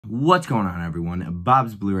What's going on, everyone?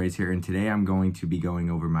 Bob's Blu-rays here, and today I'm going to be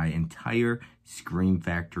going over my entire Scream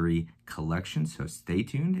Factory collection, so stay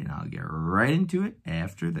tuned and I'll get right into it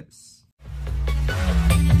after this.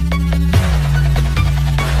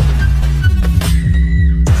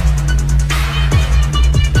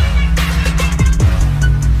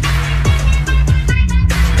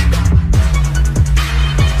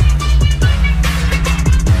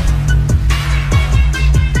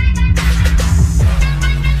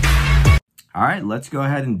 All right, let's go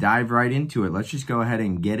ahead and dive right into it. Let's just go ahead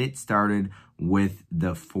and get it started with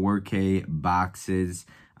the 4K boxes.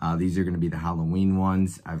 These are going to be the Halloween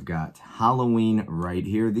ones. I've got Halloween right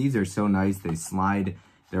here. These are so nice. They slide.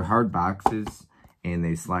 They're hard boxes, and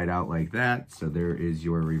they slide out like that. So there is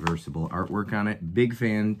your reversible artwork on it. Big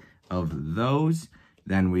fan of those.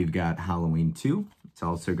 Then we've got Halloween 2. It's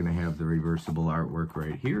also going to have the reversible artwork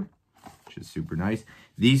right here, which is super nice.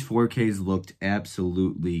 These 4Ks looked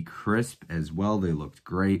absolutely crisp as well. They looked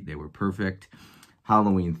great. They were perfect.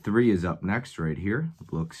 Halloween 3 is up next right here.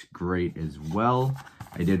 Looks great as well.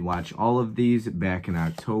 I did watch all of these back in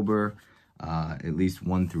October, at least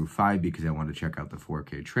 1 through 5, because I wanted to check out the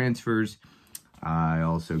 4K transfers. I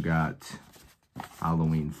also got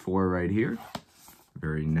Halloween 4 right here.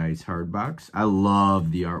 Very nice hard box. I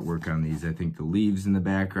love the artwork on these. I think the leaves in the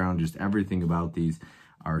background, just everything about these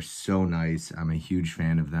are so nice. I'm a huge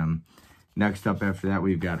fan of them. Next up after that,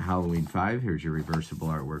 we've got Halloween 5. Here's your reversible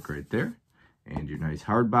artwork right there. And your nice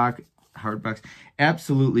hard box.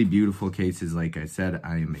 Absolutely beautiful cases, like I said.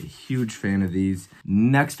 I am a huge fan of these.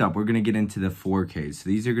 Next up, we're going to get into the 4Ks. So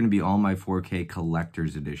these are going to be all my 4K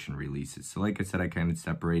Collector's Edition releases. So like I said, I kind of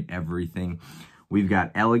separate everything. We've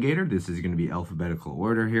got Alligator. This is going to be alphabetical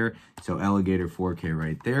order here. So Alligator 4K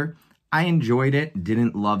right there. I enjoyed it.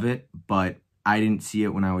 Didn't love it, but I didn't see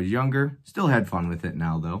it when I was younger. Still had fun with it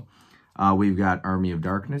now, though. We've got Army of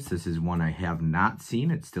Darkness. This is one I have not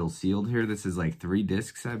seen. It's still sealed here. This is like 3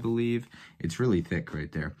 discs, I believe. It's really thick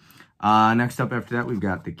right there. Next up after that, we've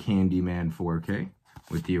got the Candyman 4K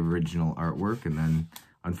with the original artwork. And then,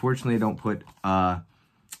 unfortunately, I don't put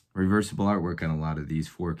reversible artwork on a lot of these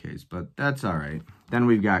 4Ks, but that's all right. Then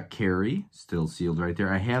we've got Carrie, still sealed right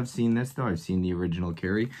there. I have seen this, though. I've seen the original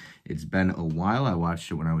Carrie. It's been a while. I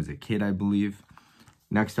watched it when I was a kid, I believe.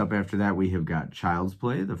 Next up after that, we have got Child's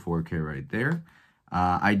Play, the 4K right there.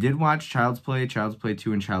 I did watch Child's Play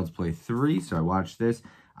 2, and Child's Play 3, so I watched this.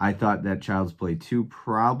 I thought that Child's Play 2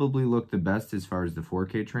 probably looked the best as far as the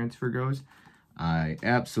 4K transfer goes. I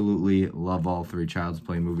absolutely love all 3 Child's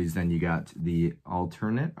Play movies. Then you got the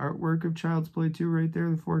alternate artwork of Child's Play 2 right there,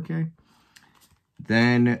 the 4K.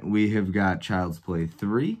 Then we have got Child's Play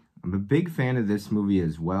 3. I'm a big fan of this movie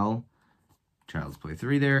as well. Child's Play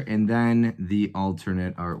 3 there. And then the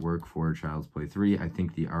alternate artwork for Child's Play 3. I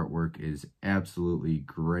think the artwork is absolutely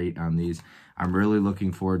great on these. I'm really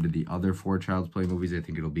looking forward to the other 4 Child's Play movies. I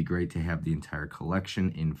think it'll be great to have the entire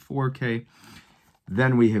collection in 4K.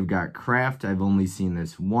 Then we have got Craft. I've only seen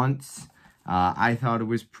this once. I thought it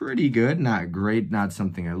was pretty good. Not great, not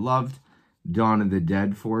something I loved. Dawn of the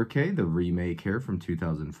Dead 4K, the remake here from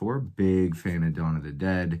 2004. Big fan of Dawn of the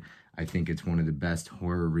Dead. I think it's one of the best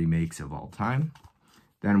horror remakes of all time.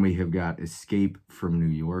 Then we have got Escape from New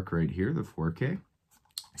York right here, the 4K.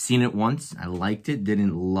 Seen it once. I liked it.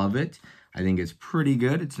 Didn't love it. I think it's pretty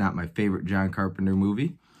good. It's not my favorite John Carpenter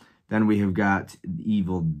movie. Then we have got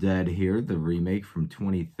Evil Dead here, the remake from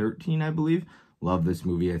 2013, I believe. Love this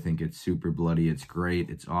movie. I think it's super bloody. It's great.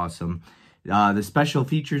 It's awesome. The special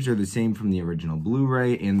features are the same from the original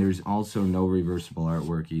Blu-ray, and there's also no reversible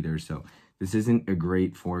artwork either. So this isn't a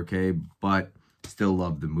great 4K, but still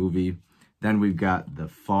love the movie. Then we've got The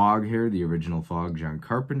Fog here, the original Fog, John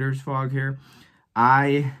Carpenter's Fog here.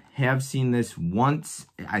 I have seen this once.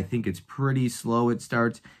 I think it's pretty slow. It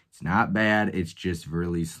starts. It's not bad. It's just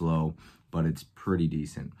really slow, but it's pretty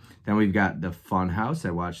decent. Then we've got The Funhouse.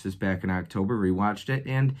 I watched this back in October, rewatched it,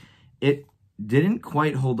 and it didn't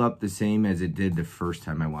quite hold up the same as it did the first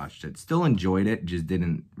time I watched it. Still enjoyed it, just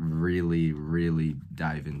didn't really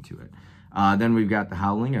dive into it. Then we've got The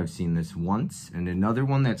Howling. I've seen this once, and another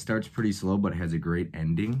one that starts pretty slow but has a great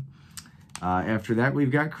ending. After that,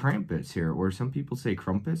 we've got Krampus here, or some people say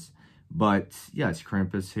Krampus. But yes,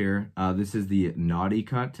 Krampus here. This is the naughty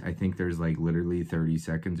cut. I think there's like literally 30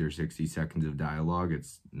 seconds or 60 seconds of dialogue.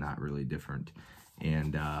 It's not really different.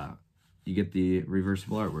 And you get the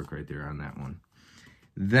reversible artwork right there on that one.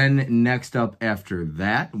 Then next up after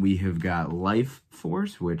that, we have got Life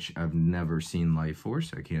Force, which I've never seen Life Force.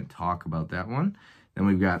 So I can't talk about that one. Then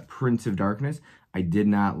we've got Prince of Darkness. I did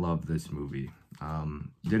not love this movie.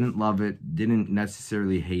 Didn't love it, didn't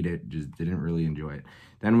necessarily hate it, just didn't really enjoy it.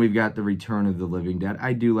 Then we've got The Return of the Living Dead.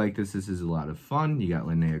 I do like this. This is a lot of fun. You got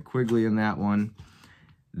Linnea Quigley in that one.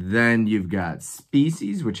 Then you've got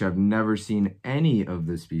Species, which I've never seen any of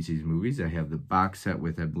the Species movies. I have the box set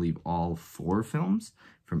with, I believe, all 4 films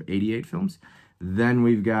from 88 films. Then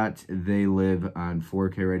we've got They Live on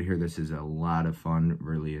 4K right here. This is a lot of fun.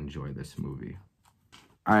 Really enjoy this movie.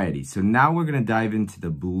 Alrighty, so now we're going to dive into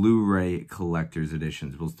the Blu-ray collector's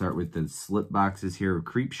editions. We'll start with the slip boxes here of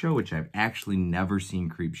Creepshow, which I've actually never seen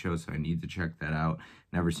Creepshow, so I need to check that out.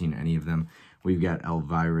 Never seen any of them. We've got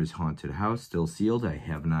Elvira's Haunted House, still sealed. I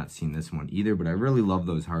have not seen this one either, but I really love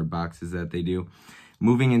those hard boxes that they do.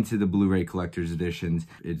 Moving into the Blu-ray collector's editions,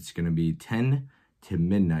 it's going to be 10 to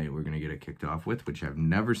Midnight we're going to get it kicked off with, which I've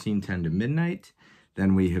never seen 10 to Midnight.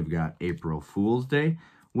 Then we have got April Fool's Day,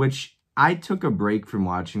 which I took a break from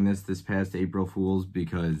watching this past April Fool's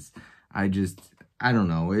because I don't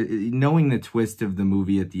know, knowing the twist of the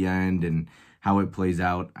movie at the end and how it plays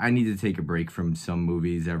out, I need to take a break from some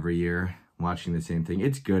movies every year, watching the same thing.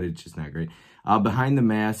 It's good, it's just not great. Behind the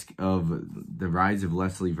Mask of The Rise of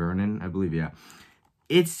Leslie Vernon, I believe, yeah.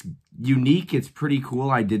 It's unique, it's pretty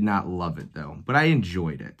cool. I did not love it though, but I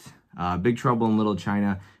enjoyed it. Big Trouble in Little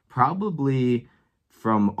China, probably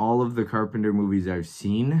from all of the Carpenter movies I've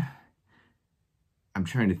seen, I'm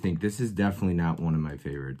trying to think. This is definitely not one of my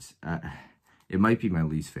favorites. It might be my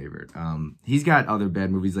least favorite. He's got other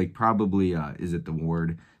bad movies, like probably, Is It the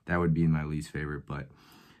Ward? That would be my least favorite. But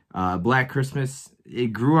Black Christmas,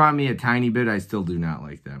 it grew on me a tiny bit. I still do not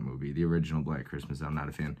like that movie. The original Black Christmas, I'm not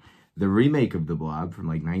a fan. The remake of The Blob from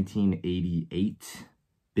like 1988.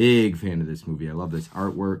 Big fan of this movie. I love this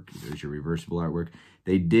artwork. There's your reversible artwork.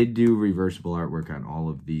 They did do reversible artwork on all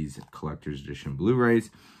of these collector's edition Blu-rays.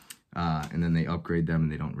 And then they upgrade them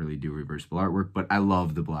and they don't really do reversible artwork, but I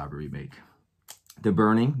love the Blob remake. The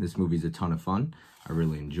Burning, this movie's a ton of fun. I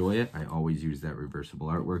really enjoy it. I always use that reversible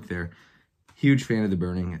artwork there. Huge fan of The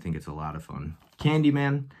Burning. I think it's a lot of fun.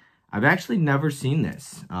 Candyman, I've actually never seen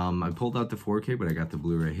this. I pulled out the 4K, but I got the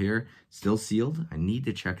Blu-ray here. Still sealed. I need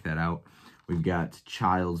to check that out. We've got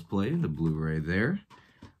Child's Play, the Blu-ray there.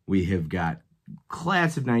 We have got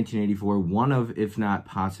class of 1984, one of, if not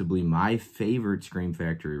possibly, my favorite Scream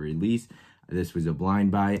Factory release. This was a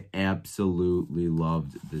blind buy. Absolutely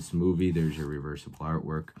loved this movie. There's your reversible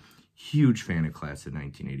artwork. Huge fan of class of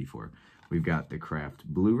 1984. We've got the Craft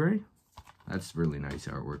Blu-ray. That's really nice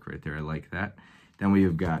artwork right there. I like that. Then we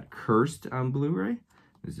have got Cursed on Blu-ray.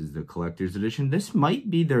 This is the collector's edition. This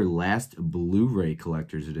might be their last Blu-ray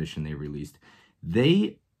collector's edition they released.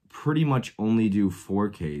 They pretty much only do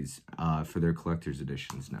 4Ks for their collector's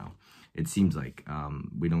editions now. It seems like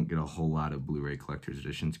we don't get a whole lot of Blu-ray collector's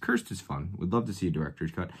editions. Cursed is fun. Would love to see a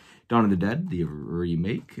director's cut. Dawn of the Dead, the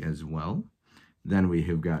remake as well. Then we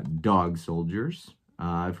have got Dog Soldiers.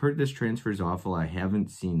 I've heard this transfer is awful. I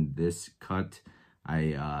haven't seen this cut.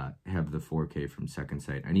 I have the 4K from Second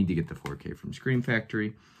Sight. I need to get the 4K from Scream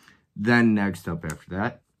Factory. Then next up after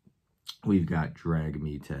that, we've got Drag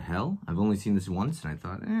Me to Hell. I've only seen this once, and I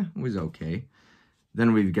thought, it was okay.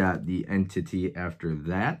 Then we've got The Entity after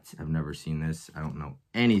that. I've never seen this. I don't know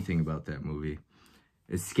anything about that movie.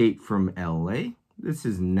 Escape from L.A. This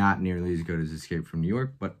is not nearly as good as Escape from New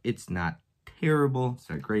York, but it's not terrible. It's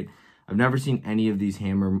not great. I've never seen any of these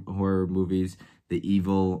Hammer horror movies. The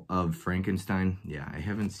Evil of Frankenstein. Yeah, I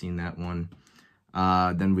haven't seen that one.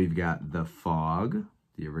 Then we've got The Fog,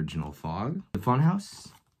 the original Fog. The Funhouse.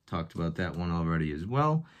 Talked about that one already as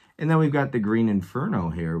well. And then we've got The Green Inferno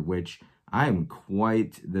here, which I am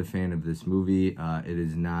quite the fan of this movie. It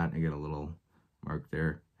is not, I got a little mark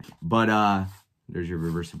there. But there's your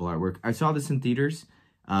reversible artwork. I saw this in theaters.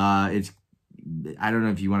 I don't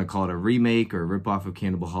know if you want to call it a remake or a ripoff of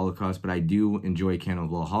Cannibal Holocaust, but I do enjoy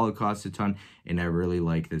Cannibal Holocaust a ton, and I really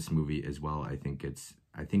like this movie as well. I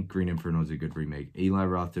think Green Inferno is a good remake. Eli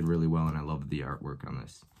Roth did really well, and I love the artwork on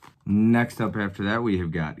this. Next up after that, we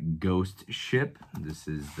have got Ghost Ship. This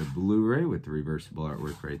is the Blu-ray with the reversible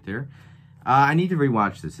artwork right there. I need to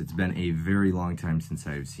rewatch this. It's been a very long time since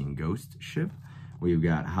I've seen Ghost Ship. We've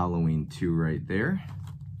got Halloween 2 right there,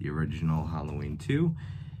 the original Halloween 2.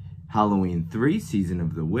 Halloween 3, Season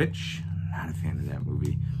of the Witch. Not a fan of that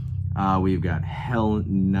movie. We've got Hell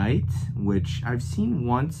Night, which I've seen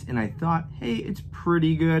once, and I thought, hey, it's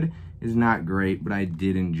pretty good. It's not great, but I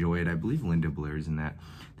did enjoy it. I believe Linda Blair's in that.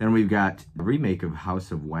 Then we've got a remake of House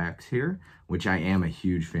of Wax here, which I am a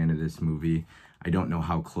huge fan of this movie. I don't know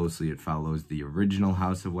how closely it follows the original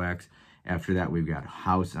House of Wax. After that, we've got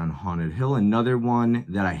House on Haunted Hill, another one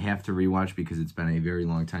that I have to rewatch because it's been a very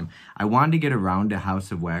long time. I wanted to get around to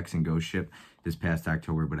House of Wax and Ghost Ship this past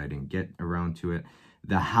October, but I didn't get around to it.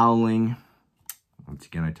 The Howling, once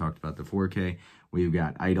again, I talked about the 4K. We've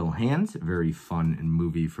got Idle Hands, a very fun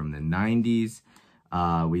movie from the 90s.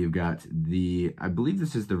 We've got I believe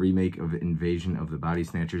this is the remake of Invasion of the Body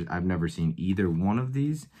Snatchers. I've never seen either one of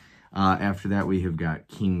these. After that, we have got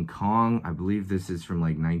King Kong. I believe this is from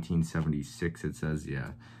like 1976, it says,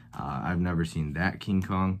 yeah. I've never seen that King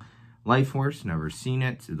Kong. Life Force, never seen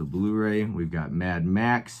it. The Blu-ray, we've got Mad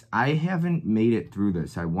Max. I haven't made it through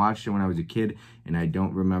this. I watched it when I was a kid, and I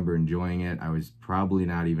don't remember enjoying it. I was probably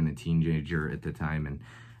not even a teenager at the time, and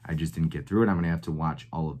I just didn't get through it. I'm going to have to watch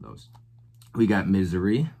all of those. We got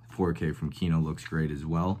Misery, 4K from Kino, looks great as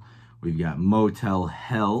well. We've got Motel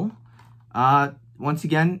Hell. Once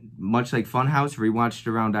again, much like Funhouse, rewatched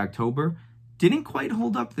around October. Didn't quite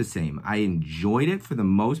hold up the same. I enjoyed it for the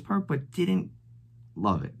most part, but didn't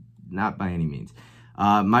love it. Not by any means.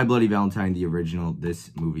 My Bloody Valentine, the original,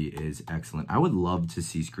 this movie is excellent. I would love to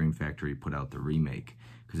see Scream Factory put out the remake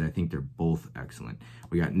because I think they're both excellent.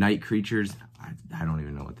 We got Night Creatures. I don't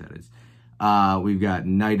even know what that is. We've got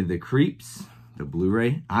Night of the Creeps, the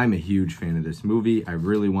Blu-ray. I'm a huge fan of this movie. I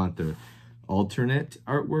really want the alternate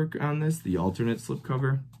artwork on this, the alternate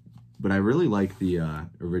slipcover, but I really like the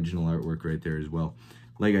original artwork right there as well.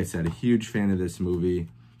 Like I said, a huge fan of this movie.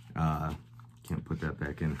 Can't put that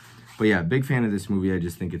back in, but yeah, big fan of this movie. I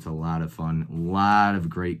just think it's a lot of fun, a lot of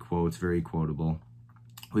great quotes, very quotable.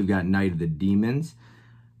 We've got Night of the Demons.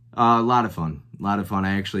 A lot of fun,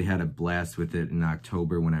 I actually had a blast with it in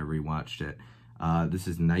October when I rewatched it. This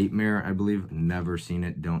is Nightmare, I believe. Never seen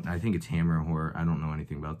it. I think it's Hammer Horror. I don't know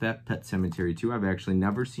anything about that. Pet Sematary 2. I've actually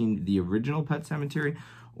never seen the original Pet Sematary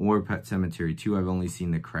or Pet Sematary 2. I've only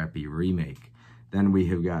seen the crappy remake. Then we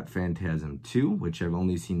have got Phantasm 2, which I've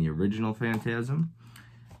only seen the original Phantasm.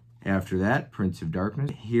 After that, Prince of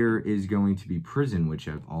Darkness. Here is going to be Prison, which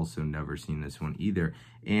I've also never seen this one either.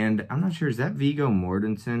 And I'm not sure, is that Viggo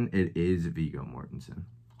Mortensen? It is Viggo Mortensen.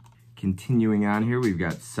 Continuing on here, we've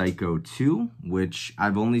got Psycho 2, which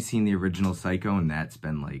I've only seen the original Psycho, and that's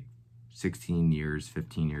been like 16 years,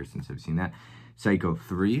 15 years since I've seen that. Psycho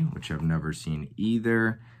 3, which I've never seen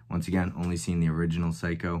either. Once again, only seen the original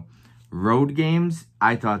Psycho. Road Games,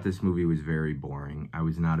 I thought this movie was very boring. I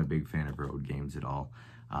was not a big fan of Road Games at all.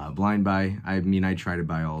 Blind Buy, I mean, I try to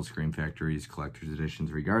buy all Scream Factory's collector's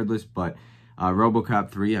editions regardless, but RoboCop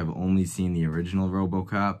 3, I've only seen the original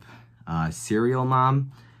RoboCop. Serial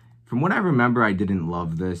Mom, from what I remember, I didn't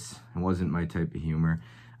love this. It wasn't my type of humor.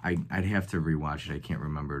 I'd have to rewatch it. I can't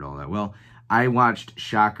remember it all that well. I watched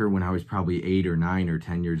Shocker when I was probably 8 or 9 or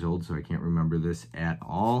 10 years old, so I can't remember this at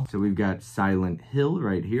all. So we've got Silent Hill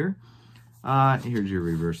right here. Here's your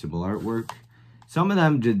reversible artwork. Some of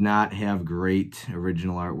them did not have great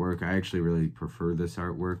original artwork. I actually really prefer this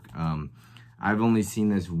artwork. I've only seen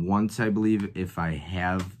this once, I believe, if I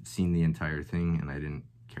have seen the entire thing, and I didn't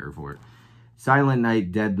care for it. Silent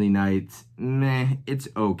Night, Deadly Night, meh, it's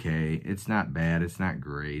okay. It's not bad, it's not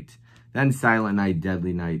great. Then Silent Night,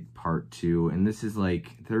 Deadly Night Part 2, and this is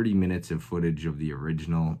like 30 minutes of footage of the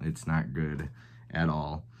original. It's not good at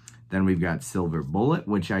all. Then we've got Silver Bullet,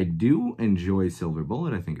 which I do enjoy Silver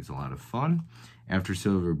Bullet. I think it's a lot of fun. After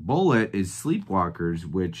Silver Bullet is Sleepwalkers,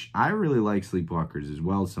 which I really like Sleepwalkers as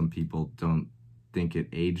well. Some people don't think it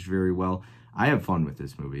aged very well. I have fun with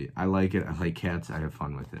this movie. I like it. I like cats. I have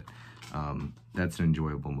fun with it. That's an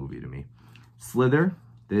enjoyable movie to me. Slither,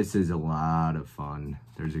 this is a lot of fun.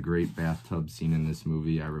 There's a great bathtub scene in this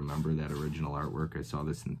movie. I remember that original artwork. I saw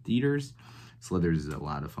this in theaters. Slithers is a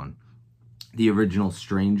lot of fun. The original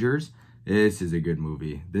Strangers, this is a good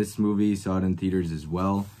movie. This movie, saw it in theaters as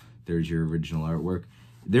well. There's your original artwork.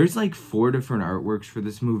 There's like 4 different artworks for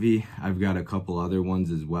this movie. I've got a couple other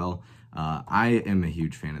ones as well. I am a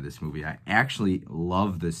huge fan of this movie. I actually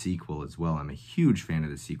love the sequel as well. I'm a huge fan of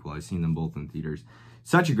the sequel. I've seen them both in theaters.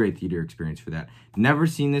 Such a great theater experience for that. Never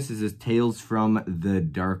seen this. This is Tales from the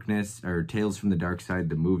Darkness, or Tales from the Dark Side,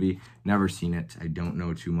 the movie. Never seen it. I don't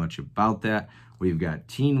know too much about that. We've got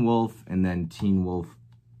Teen Wolf and then Teen Wolf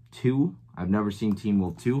 2. I've never seen Teen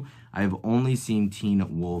Wolf 2. I've only seen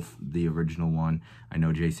Teen Wolf, the original one. I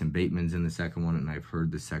know Jason Bateman's in the second one, and I've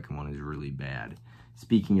heard the second one is really bad.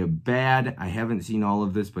 Speaking of bad, I haven't seen all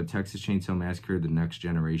of this, but Texas Chainsaw Massacre, The Next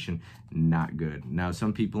Generation, not good. Now,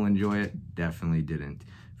 some people enjoy it. Definitely didn't,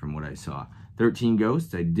 from what I saw. 13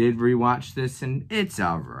 Ghosts, I did rewatch this, and it's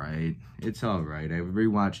all right. It's all right. I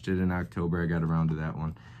rewatched it in October. I got around to that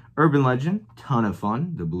one. Urban Legend, ton of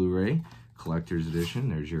fun. The Blu-ray collector's edition.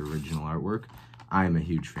 There's your original artwork. I'm a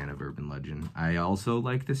huge fan of Urban Legend. I also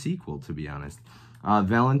like the sequel, to be honest.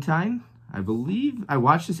 Valentine, I believe I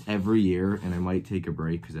watch this every year, and I might take a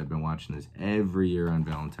break because I've been watching this every year on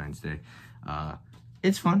Valentine's Day.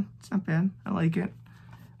 It's fun. It's not bad. I like it.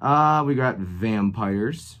 We got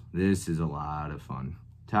Vampires. This is a lot of fun.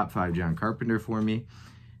 Top 5 John Carpenter for me.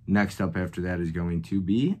 Next up after that is going to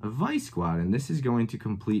be Vice Squad, and this is going to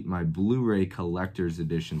complete my Blu-ray collector's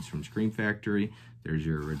editions from Scream Factory. There's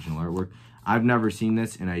your original artwork. I've never seen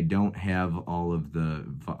this, and I don't have all of the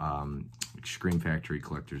Scream Factory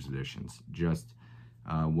collector's editions, just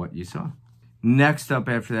what you saw. Next up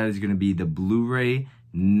after that is going to be the Blu-ray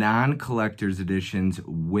non-collector's editions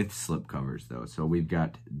with slipcovers, though. So we've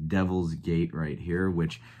got Devil's Gate right here,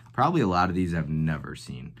 which probably a lot of these I've never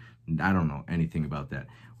seen. I don't know anything about that.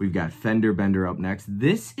 We've got Fender Bender up next.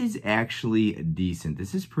 This is actually decent.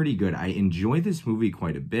 This is pretty good. I enjoy this movie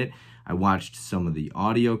quite a bit. I watched some of the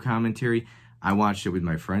audio commentary. I watched it with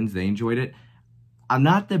my friends. They enjoyed it. I'm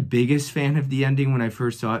not the biggest fan of the ending when I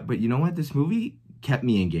first saw it, but you know what? This movie kept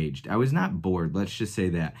me engaged. I was not bored, let's just say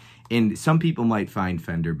that. And some people might find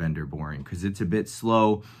Fender Bender boring because it's a bit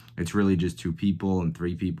slow. It's really just 2 people and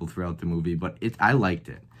 3 people throughout the movie, but I liked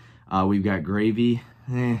it. We've got Gravy.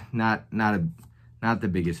 Not the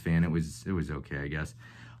biggest fan. It was okay, I guess.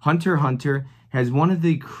 Hunter x Hunter has one of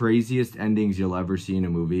the craziest endings you'll ever see in a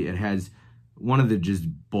movie. It has one of the just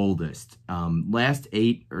boldest. Last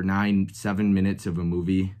 8 or 9, 7 minutes of a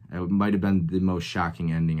movie, it might have been the most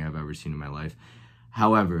shocking ending I've ever seen in my life.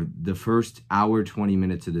 However, the first hour, 20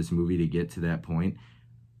 minutes of this movie to get to that point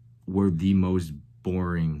were the most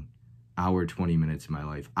boring hour, 20 minutes of my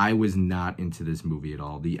life. I was not into this movie at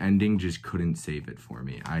all. The ending just couldn't save it for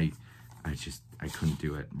me. I couldn't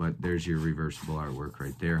do it. But there's your reversible artwork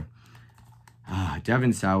right there.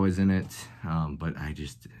 Devin Sawa's in it, but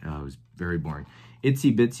it was very boring.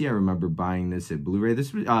 Itsy Bitsy, I remember buying this at Blu-ray.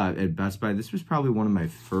 This was at Best Buy. This was probably one of my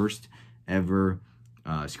first ever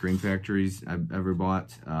Scream Factories I've ever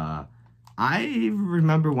bought. I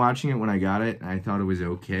remember watching it when I got it, and I thought it was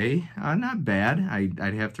okay. Not bad.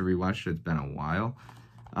 I'd have to rewatch it. It's been a while.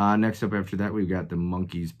 Next up after that, we've got The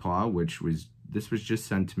Monkey's Paw, this was just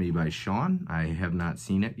sent to me by Sean. I have not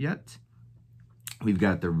seen it yet. We've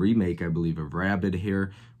got the remake, I believe, of Rabid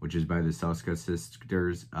here, which is by the Suska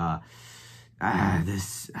sisters. I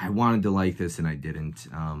wanted to like this, and I didn't.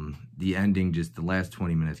 The ending, just the last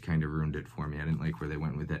 20 minutes kind of ruined it for me. I didn't like where they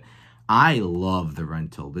went with it. I love The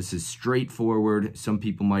Rental. This is straightforward. Some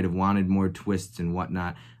people might have wanted more twists and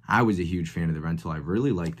whatnot. I was a huge fan of The Rental. I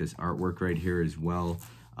really like this artwork right here as well.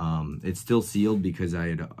 It's still sealed because I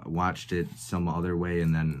had watched it some other way,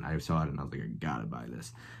 and then I saw it and I was like, I gotta buy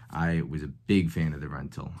this. I was a big fan of The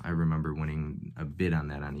Rental. I remember winning a bid on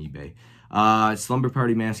that on eBay. Slumber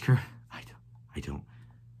Party Massacre.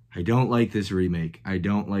 I don't like this remake. I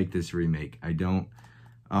don't like this remake.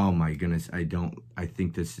 Oh my goodness, I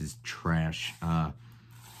think this is trash.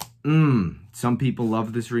 Some people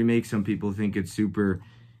love this remake. Some people think it's super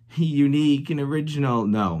unique and original.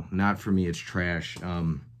 No, not for me. It's trash.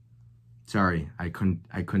 Sorry, I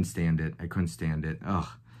couldn't stand it. I couldn't stand it.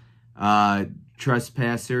 Ugh.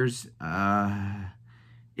 Trespassers.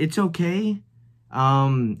 It's okay.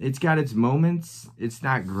 It's got its moments. It's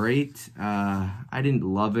not great. I didn't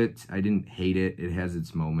love it. I didn't hate it. It has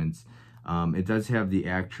its moments. It does have the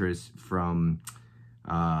actress from,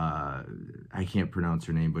 I can't pronounce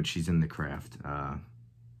her name, but she's in The Craft.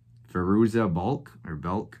 Feruza Balk, or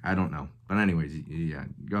Belk, I don't know. But anyways, yeah,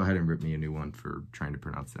 go ahead and rip me a new one for trying to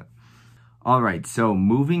pronounce that. All right, so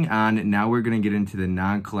moving on, now we're going to get into the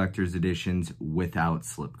non-collector's editions without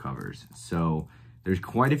slipcovers. So there's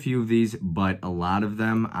quite a few of these, but a lot of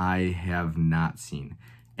them I have not seen.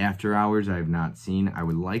 After Hours, I have not seen. I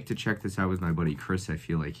would like to check this out with my buddy Chris. I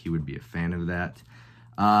feel like he would be a fan of that.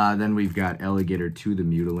 Then we've got Alligator 2, The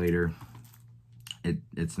Mutilator.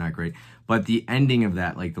 It's not great. But the ending of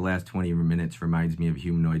that, like the last 20 minutes, reminds me of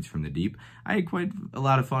Humanoids from the Deep. I had quite a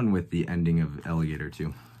lot of fun with the ending of Alligator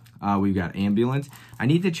 2. We've got Ambulance. I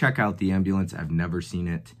need to check out The Ambulance. I've never seen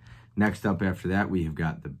it. Next up after that, we have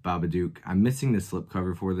got The Babadook. I'm missing the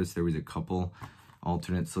slipcover for this. There was a couple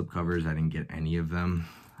alternate slipcovers. I didn't get any of them.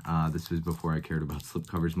 This was before I cared about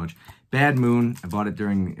slipcovers much. Bad Moon. I bought it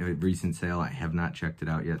during a recent sale. I have not checked it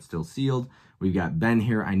out yet. Still sealed. We've got Ben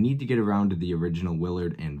here. I need to get around to the original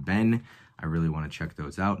Willard and Ben. I really want to check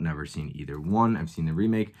those out. Never seen either one. I've seen the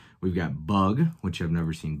remake. We've got Bug, which I've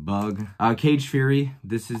never seen Bug. Cage Fury.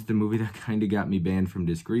 This is the movie that kind of got me banned from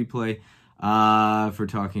Disc Replay for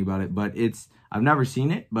talking about it. But I've never seen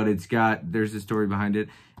it, but there's a story behind it.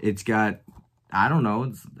 It's got, I don't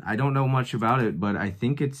know. I don't know much about it, but I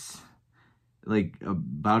think it's like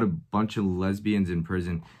about a bunch of lesbians in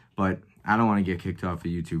prison, but I don't want to get kicked off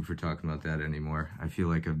of YouTube for talking about that anymore. I feel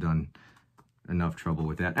like I've done enough trouble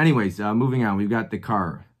with that. Anyways, moving on, we've got The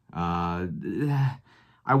Car.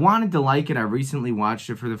 I wanted to like it. I recently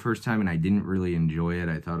watched it for the first time, and I didn't really enjoy it.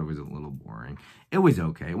 I thought it was a little boring. It was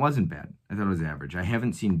okay. It wasn't bad. I thought it was average. I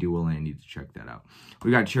haven't seen Duel, and I need to check that out.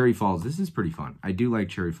 We got Cherry Falls. This is pretty fun. I do like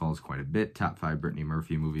Cherry Falls quite a bit. Top 5 Brittany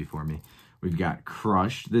Murphy movie for me. We've got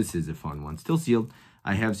Crush. This is a fun one. Still sealed.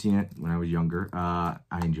 I have seen it when I was younger. I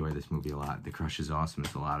enjoy this movie a lot. The Crush is awesome.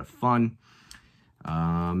 It's a lot of fun.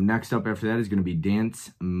 Next up after that is going to be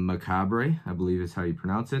Dance Macabre, I believe is how you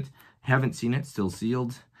pronounce it. Haven't seen it, still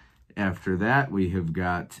sealed. After that, we have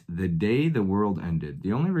got The Day the World Ended.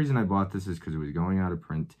 The only reason I bought this is because it was going out of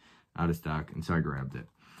print, out of stock, and so I grabbed it.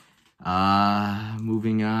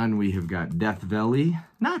 Moving on, we have got Death Valley.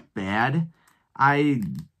 Not bad. I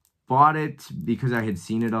bought it because I had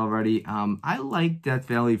seen it already. I like Death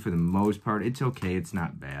Valley for the most part. It's okay. It's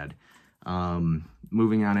not bad.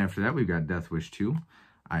 Moving on after that, we've got Death Wish 2.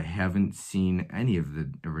 I haven't seen any of the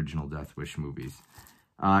original Death Wish movies.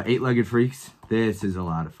 Eight-Legged Freaks. This is a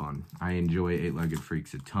lot of fun. I enjoy Eight-Legged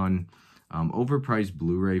Freaks a ton. Overpriced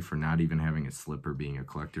Blu-ray for not even having a slipper being a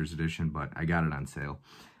collector's edition, but I got it on sale.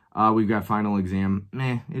 We've got Final Exam.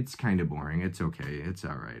 Meh, it's kind of boring. It's okay. It's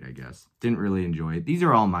all right, I guess. Didn't really enjoy it. These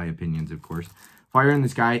are all my opinions, of course. Fire in the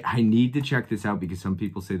Sky. I need to check this out because some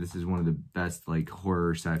people say this is one of the best like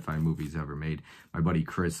horror sci-fi movies ever made. My buddy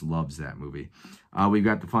Chris loves that movie. We've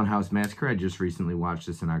got The Funhouse Massacre. I just recently watched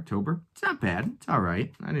this in October. It's not bad. It's all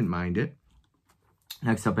right. I didn't mind it.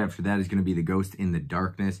 Next up after that is going to be The Ghost in the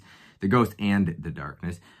Darkness. The Ghost and the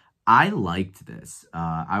Darkness. I liked this.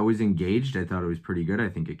 I was engaged. I thought it was pretty good. I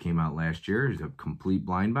think it came out last year. It's a complete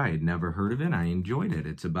blind buy. I had never heard of it. I enjoyed it.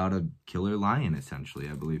 It's about a killer lion, essentially,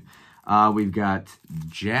 I believe. We've got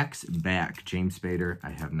Jack's Back, James Spader. I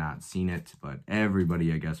have not seen it, but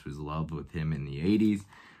everybody, I guess, was in love with him in the 80s.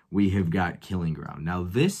 We have got Killing Ground. Now,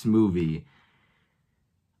 this movie,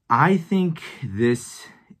 I think this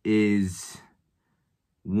is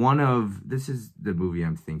the movie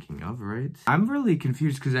I'm thinking of, right? I'm really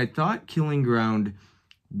confused because I thought Killing Ground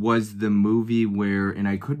was the movie where, and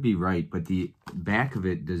I could be right, but the back of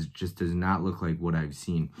it just does not look like what I've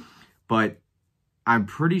seen. But I'm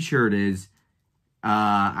pretty sure it is.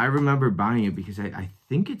 I remember buying it because I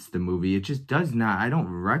think it's the movie. It just does not. I don't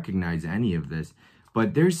recognize any of this.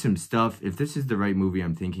 But there's some stuff. If this is the right movie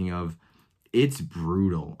I'm thinking of, it's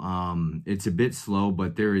brutal. It's a bit slow,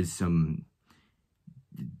 but there is some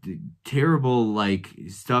terrible like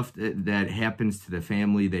stuff that happens to the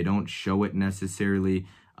family. They don't show it necessarily.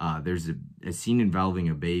 There's a scene involving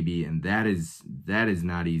a baby, and that is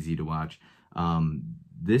not easy to watch.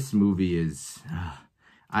 This movie is,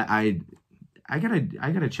 I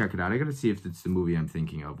gotta check it out. I gotta see if it's the movie I'm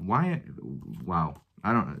thinking of. Why? Wow.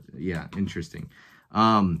 I don't, yeah, interesting.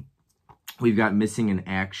 We've got Missing in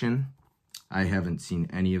Action. I haven't seen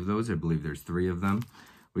any of those. I believe there's 3 of them.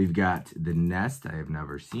 We've got The Nest. I have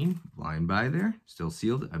never seen. Blind buy there. Still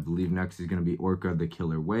sealed. I believe next is going to be Orca the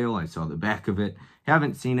Killer Whale. I saw the back of it.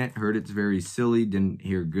 Haven't seen it. Heard it's very silly. Didn't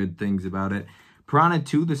hear good things about it. Piranha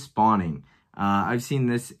 2 The Spawning. I've seen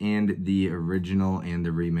this and the original and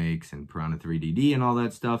the remakes and Piranha 3DD and all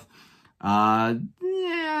that stuff.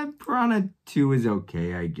 Yeah, Piranha 2 is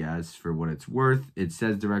okay, I guess, for what it's worth. It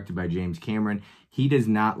says directed by James Cameron. He does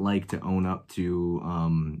not like to own up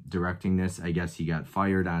to directing this. I guess he got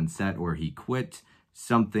fired on set or he quit.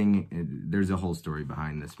 Something, there's a whole story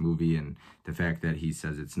behind this movie and the fact that he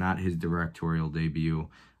says it's not his directorial debut.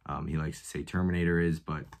 He likes to say Terminator is,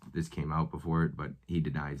 but this came out before it, but he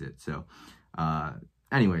denies it. So,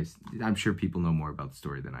 anyways, I'm sure people know more about the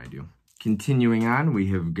story than I do. Continuing on, we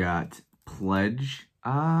have got Pledge.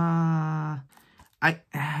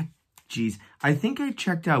 Geez, I think I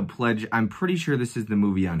checked out Pledge. I'm pretty sure this is the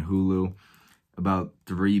movie on Hulu about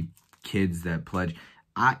 3 kids that pledge.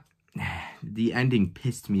 The ending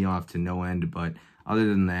pissed me off to no end, but other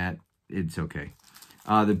than that, it's okay.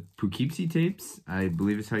 The Poughkeepsie Tapes, I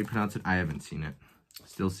believe is how you pronounce it. I haven't seen it.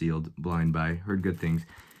 Still sealed, blind buy. Heard good things.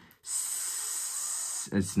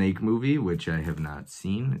 A snake movie, which I have not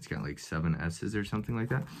seen. It's got like 7 S's or something like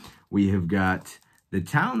that. We have got The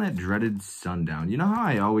Town That Dreaded Sundown. You know how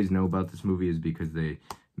I always know about this movie is because they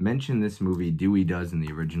mention this movie Dewey does in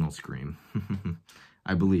the original Scream.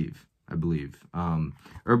 I believe.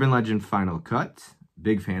 Urban Legend Final Cut.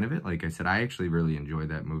 Big fan of it. Like I said, I actually really enjoy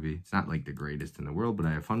that movie. It's not like the greatest in the world, but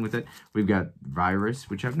I have fun with it. We've got Virus,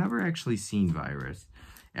 which I've never actually seen Virus.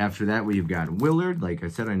 After that, we've got Willard. Like I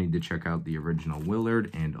said, I need to check out the original Willard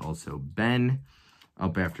and also Ben.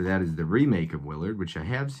 Up after that is the remake of Willard, which I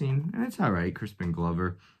have seen, and it's all right. Crispin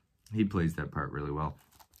Glover, he plays that part really well.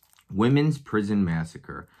 Women's Prison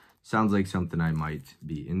Massacre. Sounds like something I might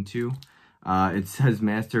be into. It says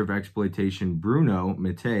Master of Exploitation Bruno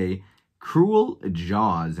Mattei, Cruel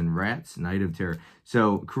Jaws, and Rats, Night of Terror.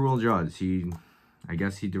 So, Cruel Jaws, I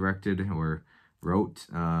guess he directed or wrote,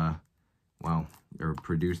 wow, or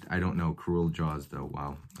produced, I don't know, Cruel Jaws, though.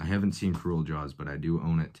 Wow. I haven't seen Cruel Jaws, but I do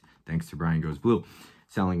own it, thanks to Brian Goes Blue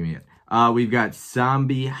selling me it. We've got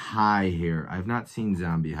Zombie High here. I've not seen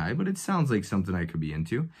Zombie High, but it sounds like something I could be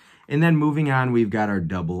into. And then moving on, we've got our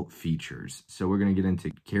double features. So we're going to get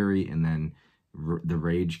into Carrie and then the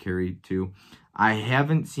Rage Carrie 2. I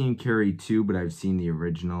haven't seen Carrie 2, but I've seen the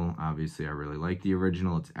original. Obviously, I really like the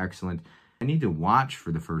original. It's excellent. I need to watch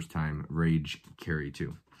for the first time Rage Carrie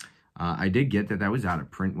 2. I did get that. That was out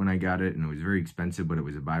of print when I got it, and it was very expensive, but it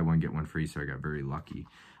was a buy one, get one free, so I got very lucky.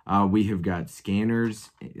 We have got Scanners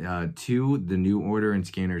 2, The New Order, and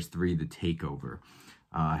Scanners 3, The Takeover.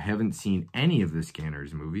 Haven't seen any of the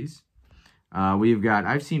Scanners movies.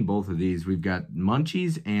 I've seen both of these. We've got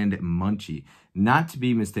Munchies and Munchie. Not to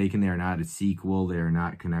be mistaken, they are not a sequel. They are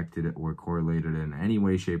not connected or correlated in any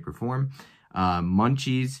way, shape, or form.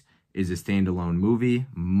 Munchies is a standalone movie.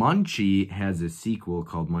 Munchie has a sequel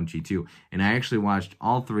called Munchie 2. And I actually watched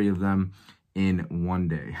all three of them in one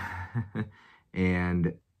day.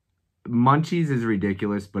 And Munchies is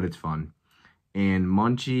ridiculous, but it's fun. And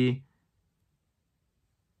Munchie,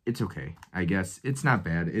 it's okay, I guess. It's not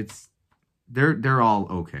bad. They're all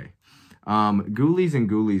okay. Ghoulies and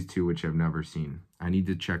Ghoulies 2, which I've never seen. I need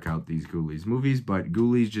to check out these Ghoulies movies, but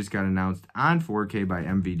Ghoulies just got announced on 4K by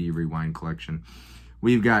MVD Rewind Collection.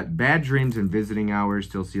 We've got Bad Dreams and Visiting Hours,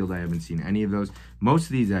 still sealed. I haven't seen any of those. Most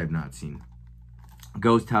of these I have not seen.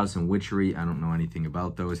 Ghost House and Witchery, I don't know anything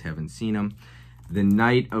about those, haven't seen them. The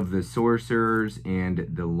Night of the Sorcerers and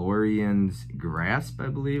the Lorien's Grasp, I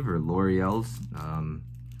believe, or L'Oreal's.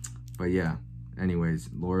 But yeah, anyways,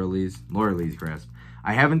 Loreley's Grasp.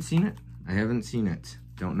 I haven't seen it.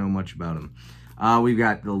 Don't know much about them. We've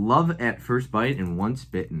got The Love at First Bite and Once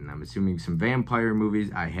Bitten. I'm assuming some vampire movies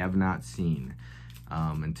I have not seen.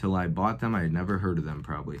 Until I bought them, I had never heard of them,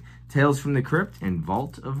 probably. Tales from the Crypt and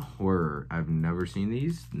Vault of Horror. I've never seen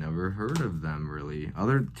these. Never heard of them, really.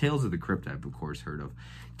 Other Tales of the Crypt I've, of course, heard of.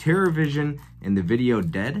 Terror Vision and The Video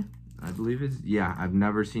Dead, I believe is... Yeah, I've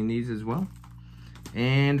never seen these as well.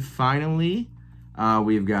 And finally,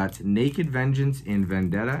 we've got Naked Vengeance and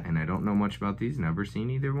Vendetta, and I don't know much about these. Never seen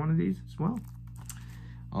either one of these as well.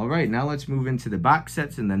 All right, now let's move into the box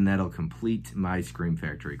sets, and then that'll complete my Scream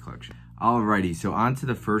Factory collection. Alrighty, so on to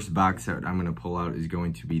the first box set I'm going to pull out is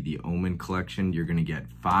going to be the Omen collection. You're going to get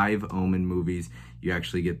 5 Omen movies. You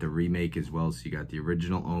actually get the remake as well, so you got the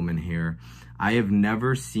original Omen here. I have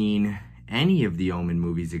never seen any of the Omen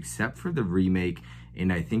movies except for the remake,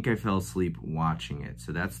 and I think I fell asleep watching it.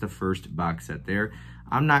 So that's the first box set there.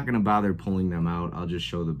 I'm not going to bother pulling them out. I'll just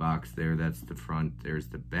show the box there. That's the front. There's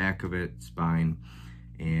the back of it, spine,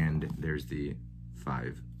 and there's the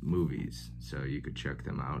 5 movies. So you could check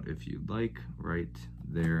them out if you'd like right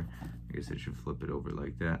there. I guess I should flip it over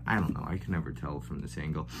like that. I don't know. I can never tell from this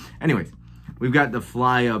angle. Anyways, we've got The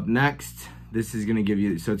Fly up next. This is going to give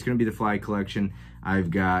you, so it's going to be the Fly collection. I've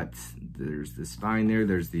got, there's the spine there,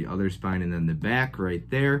 there's the other spine, and then the back right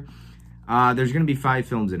there. There's going to be 5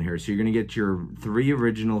 films in here. So you're going to get your 3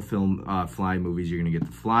 original film Fly movies. You're going to get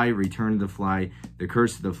The Fly, Return of the Fly, The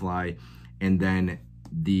Curse of the Fly, and then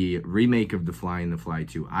the remake of The Fly and The Fly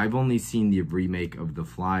 2. I've only seen the remake of The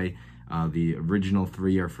Fly. The original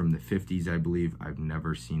 3 are from the 50s, I believe. I've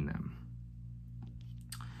never seen them.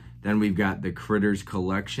 Then we've got the Critters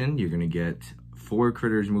collection. You're going to get 4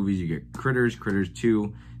 Critters movies. You get Critters, Critters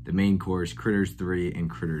 2, the main course, Critters 3, and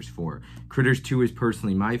Critters 4. Critters 2 is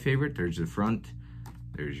personally my favorite. There's the front.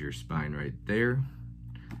 There's your spine right there.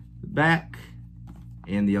 The back.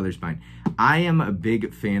 And the other spine. I am a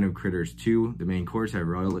big fan of Critters 2, the main course. I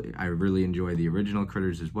really enjoy the original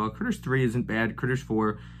Critters as well. Critters 3 isn't bad. Critters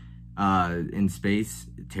 4 in space,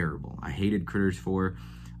 terrible. I hated Critters 4.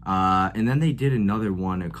 And then they did another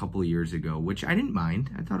one a couple of years ago, which I didn't mind.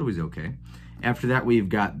 I thought it was okay. After that, we've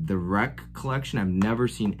got the Wreck collection. I've never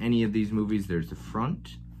seen any of these movies. There's the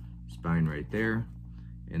front, spine right there,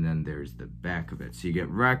 and then there's the back of it. So you get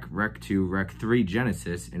Wreck, Wreck 2, Wreck 3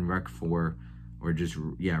 Genesis, and Wreck 4, or just,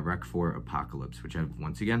 yeah, Wreck 4 Apocalypse, which I've,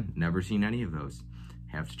 once again, never seen any of those.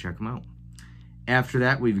 Have to check them out. After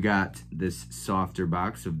that, we've got this softer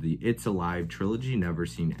box of the It's Alive trilogy. Never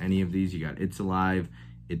seen any of these. You got It's Alive,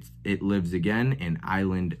 It Lives Again, and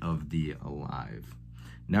Island of the Alive.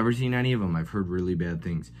 Never seen any of them. I've heard really bad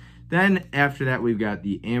things. Then after that, we've got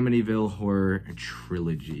the Amityville Horror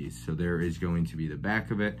Trilogy. So there is going to be the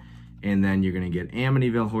back of it. And then you're going to get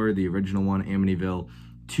Amityville Horror, the original one, Amityville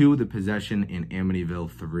 2, The Possession, and Amityville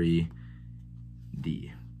 3D.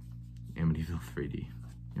 Amityville 3D.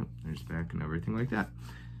 Yep, there's back and everything like that.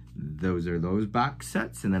 Those are those box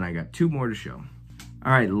sets. And then I got 2 more to show.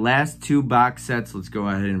 All right, last 2 box sets. Let's go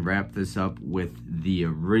ahead and wrap this up with the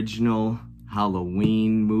original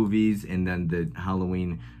Halloween movies and then the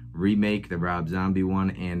Halloween remake, the Rob Zombie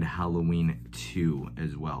one, and Halloween 2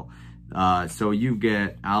 as well. So you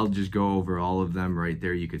get, I'll just go over all of them right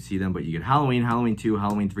there. You could see them, but you get Halloween, Halloween 2,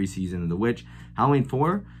 Halloween 3 Season of the Witch, Halloween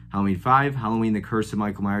 4, Halloween 5, Halloween The Curse of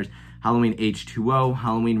Michael Myers, Halloween H2O,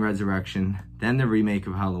 Halloween Resurrection, then the remake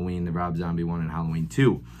of Halloween, the Rob Zombie one, and Halloween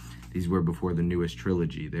 2. These were before the newest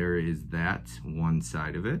trilogy. There is that one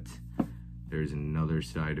side of it. There's another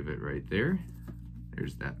side of it right there.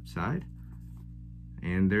 There's that side.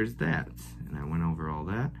 And there's that. And I went over all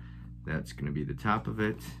that. That's going to be the top of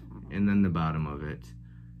it. And then the bottom of it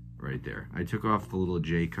right there. I took off the little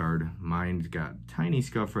J card. Mine's got tiny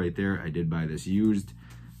scuff right there. I did buy this used.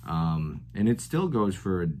 And it still goes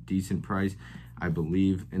for a decent price, I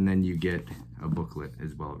believe. And then you get a booklet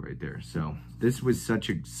as well right there. So this was such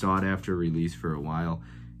a sought after release for a while,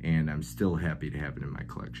 and I'm still happy to have it in my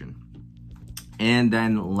collection. And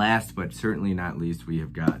then last but certainly not least, we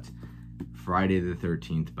have got Friday the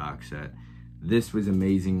 13th box set. This was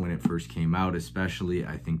amazing when it first came out, especially.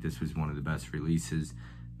 I think this was one of the best releases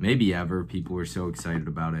maybe ever. People were so excited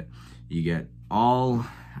about it. You get all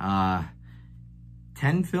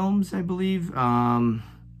 10 films, I believe.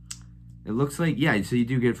 It looks like, yeah, so you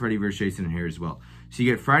do get Freddy vs. Jason in here as well. So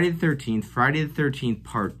you get Friday the 13th, Friday the 13th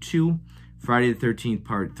Part 2, Friday the 13th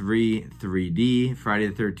Part 3, 3D, Friday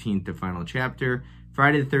the 13th, The Final Chapter,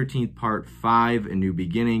 Friday the 13th Part 5, A New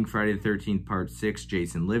Beginning, Friday the 13th Part 6,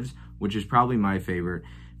 Jason Lives, which is probably my favorite,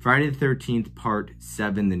 Friday the 13th Part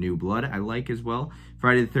 7, The New Blood, I like as well,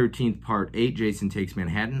 Friday the 13th Part 8, Jason Takes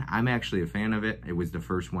Manhattan. I'm actually a fan of it. It was the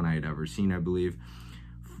first one I had ever seen, I believe.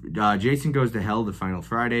 Jason Goes to Hell, The Final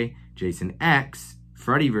Friday, Jason X,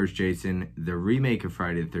 Freddy vs. Jason, the remake of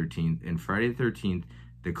Friday the 13th, and Friday the 13th,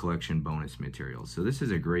 the collection bonus materials. So this is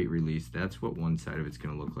a great release. That's what one side of it's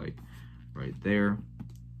going to look like. Right there,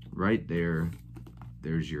 right there.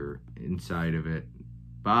 There's your inside of it,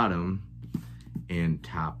 bottom, and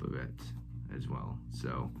top of it as well.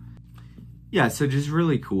 So yeah, so just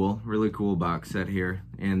really cool box set here.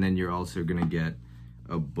 And then you're also going to get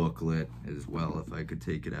a booklet as well, if I could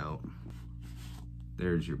take it out.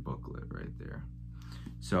 There's your booklet right there.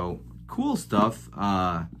 So cool stuff.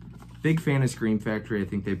 Big fan of Scream Factory. I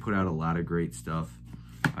think they put out a lot of great stuff.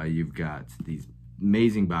 You've got these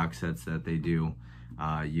amazing box sets that they do.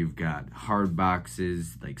 You've got hard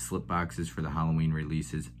boxes, like slip boxes for the Halloween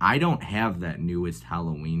releases. I don't have that newest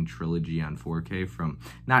Halloween trilogy on 4K from,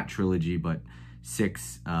 not trilogy, but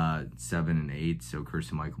 6, 7, and 8. So Curse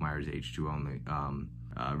of Michael Myers, H2O,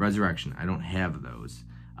 and Resurrection. I don't have those.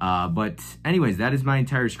 But anyways, that is my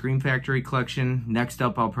entire Scream Factory collection. Next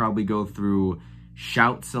up, I'll probably go through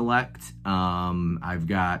Shout Select. I've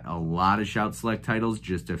got a lot of Shout Select titles.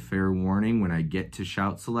 Just a fair warning, when I get to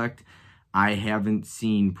Shout Select, I haven't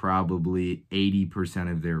seen probably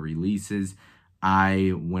 80% of their releases.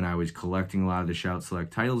 When I was collecting a lot of the Shout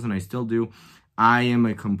Select titles, and I still do, I am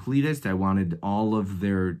a completist. I wanted all of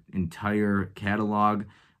their entire catalog,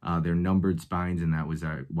 their numbered spines, and that was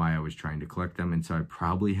why I was trying to collect them. And so I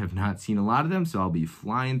probably have not seen a lot of them, so I'll be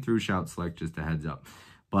flying through Shout Select, just a heads up.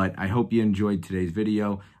 But I hope you enjoyed today's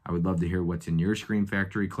video. I would love to hear what's in your Scream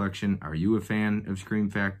Factory collection. Are you a fan of Scream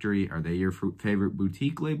Factory? Are they your favorite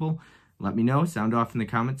boutique label? Let me know. Sound off in the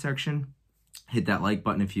comment section. Hit that like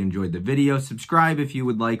button if you enjoyed the video. Subscribe if you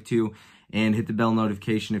would like to. And hit the bell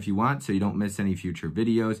notification if you want, so you don't miss any future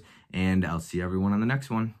videos. And I'll see everyone on the next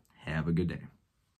one. Have a good day.